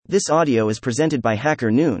This audio is presented by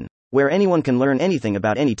Hacker Noon, where anyone can learn anything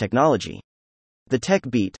about any technology. The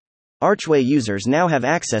TechBeat. Archway users now have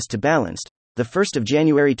access to Balanced, the 1st of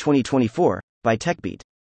January 2024, by TechBeat.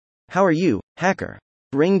 How are you, hacker?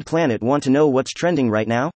 Ringed Planet want to know what's trending right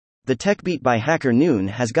now? The TechBeat by Hacker Noon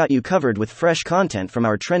has got you covered with fresh content from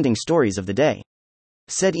our trending stories of the day.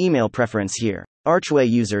 Set email preference here. Archway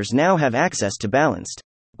users now have access to Balanced.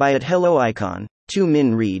 By at Hello Icon,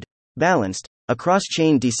 2min read. Balanced, a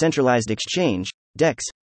cross-chain decentralized exchange, DEX,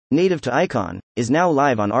 native to Icon, is now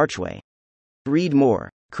live on Archway. Read more.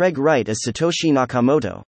 Craig Wright as Satoshi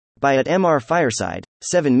Nakamoto. By at MR Fireside,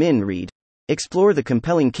 7min read. Explore the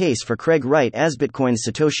compelling case for Craig Wright as Bitcoin's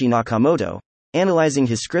Satoshi Nakamoto, analyzing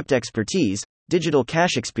his script expertise, digital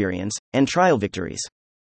cash experience, and trial victories.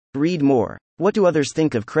 Read more. What do others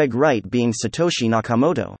think of Craig Wright being Satoshi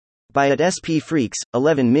Nakamoto? By at SP Freaks,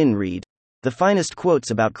 11min read. The finest quotes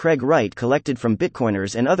about Craig Wright collected from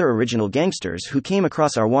Bitcoiners and other original gangsters who came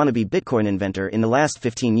across our wannabe Bitcoin inventor in the last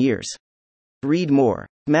 15 years. Read more.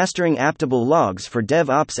 Mastering Aptable Logs for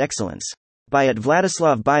DevOps Excellence. By at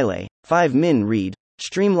Vladislav Bile, 5min read.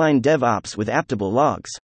 Streamline DevOps with Aptable Logs.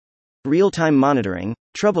 Real-time monitoring,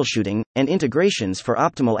 troubleshooting, and integrations for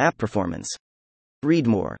optimal app performance. Read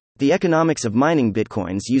more. The economics of mining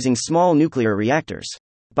Bitcoins using small nuclear reactors.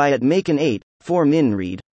 By at Macon8, 4min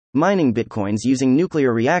read. Mining Bitcoins using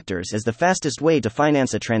nuclear reactors is the fastest way to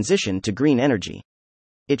finance a transition to green energy.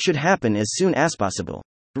 It should happen as soon as possible.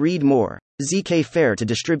 Read more. ZK Fair to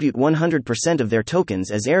distribute 100% of their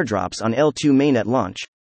tokens as airdrops on L2 mainnet launch.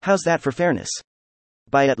 How's that for fairness?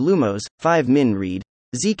 By at Lumos, 5min read.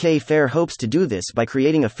 ZK Fair hopes to do this by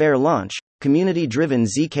creating a fair launch, community-driven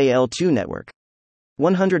ZK-L2 network.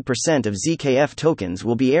 100% of ZKF tokens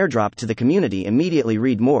will be airdropped to the community immediately.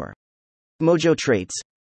 Read more. Mojo Traits.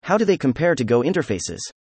 How do they compare to Go interfaces?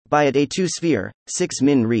 By at A2 Sphere,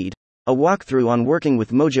 6min read. A walkthrough on working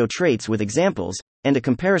with Mojo Traits with examples, and a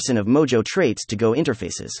comparison of Mojo Traits to Go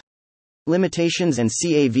interfaces. Limitations and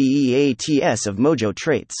CAVEATS of Mojo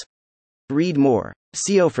Traits. Read more.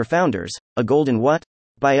 SEO for Founders, a golden what?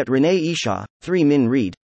 By at Renee Isha, 3min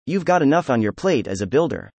read. You've got enough on your plate as a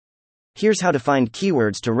builder. Here's how to find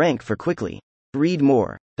keywords to rank for quickly. Read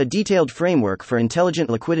more. A detailed framework for intelligent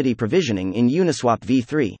liquidity provisioning in Uniswap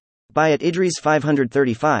v3. By at Idris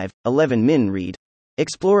 535, 11min read.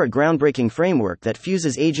 Explore a groundbreaking framework that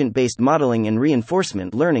fuses agent-based modeling and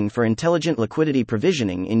reinforcement learning for intelligent liquidity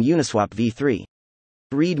provisioning in Uniswap v3.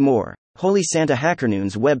 Read more. Holy Santa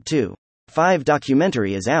HackerNoon's Web 2.5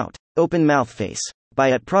 documentary is out. Open Mouth Face.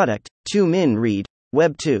 By at Product, 2min read.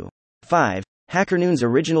 Web 2.5, HackerNoon's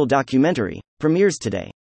original documentary, premieres today.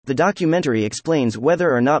 The documentary explains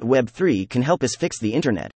whether or not Web 3 can help us fix the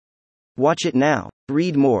internet. Watch it now.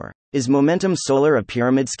 Read more. Is Momentum Solar a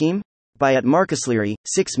pyramid scheme? By at Marcus Leary,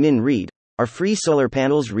 6min read. Are free solar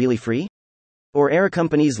panels really free? Or are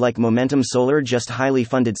companies like Momentum Solar just highly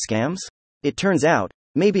funded scams? It turns out,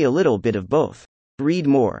 maybe a little bit of both. Read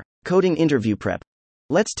more. Coding Interview Prep.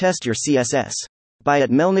 Let's test your CSS. By at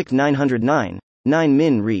Melnick 909,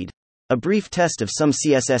 9min read. A brief test of some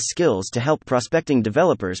CSS skills to help prospecting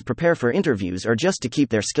developers prepare for interviews or just to keep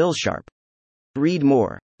their skills sharp. Read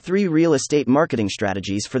more. 3 real estate marketing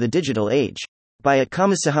strategies for the digital age. By at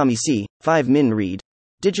Kamisahamisi, 5min read.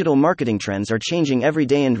 Digital marketing trends are changing every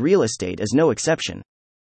day and real estate is no exception.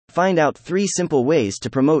 Find out 3 simple ways to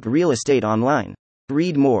promote real estate online.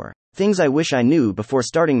 Read more. Things I wish I knew before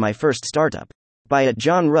starting my first startup. By at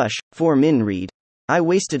John Rush, 4min read. I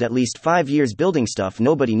wasted at least 5 years building stuff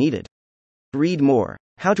nobody needed. Read more.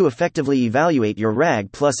 How to effectively evaluate your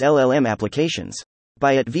RAG plus LLM applications.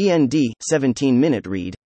 By at VND, 17minute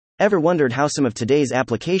read. Ever wondered how some of today's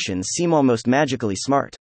applications seem almost magically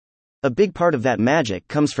smart? A big part of that magic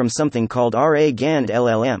comes from something called RA-GAND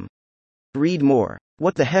LLM. Read more.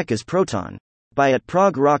 What the heck is Proton? By at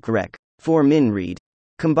Prog Rock Rec, 4min read.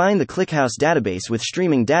 Combine the ClickHouse database with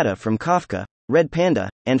streaming data from Kafka, Red Panda,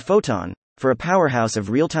 and Photon, for a powerhouse of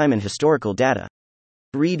real-time and historical data.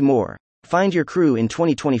 Read more. Find your crew in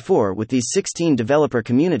 2024 with these 16 developer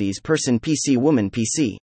communities. Person PC Woman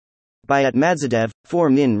PC. By at Madzadev,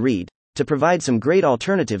 4min read. To provide some great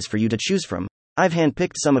alternatives for you to choose from, I've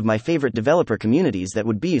handpicked some of my favorite developer communities that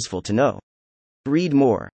would be useful to know. Read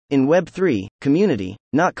more. In Web 3, community,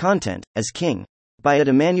 not content, as king. By at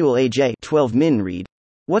Emmanuel AJ, 12min read.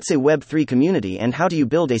 What's a Web 3 community and how do you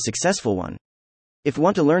build a successful one? If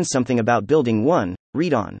want to learn something about building one,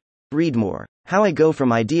 read on. Read more. How I go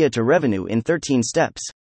from idea to revenue in 13 steps.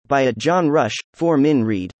 By at John Rush, 4min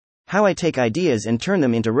read. How I take ideas and turn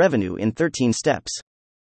them into revenue in 13 steps.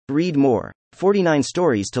 Read more. 49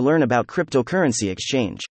 stories to learn about cryptocurrency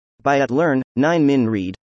exchange. By at Learn, 9min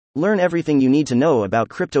read. Learn everything you need to know about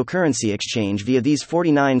cryptocurrency exchange via these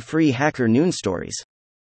 49 free Hacker Noon stories.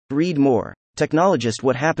 Read more. Technologist,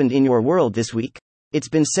 what happened in your world this week? It's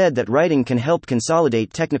been said that writing can help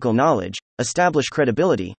consolidate technical knowledge, establish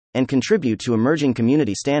credibility, and contribute to emerging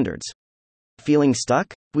community standards. Feeling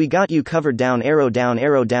stuck? We got you covered. Down arrow, down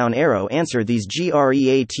arrow, down arrow. Answer these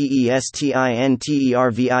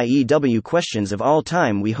greatestinterview questions of all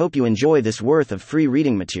time. We hope you enjoy this worth of free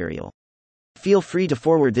reading material. Feel free to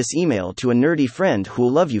forward this email to a nerdy friend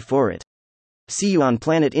who'll love you for it. See you on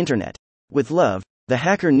planet Internet. With love, the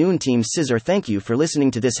Hacker Noon team. Scissor. Thank you for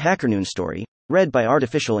listening to this Hacker Noon story, read by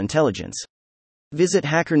artificial intelligence. Visit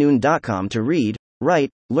hackernoon.com to read,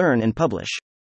 write, learn, and publish.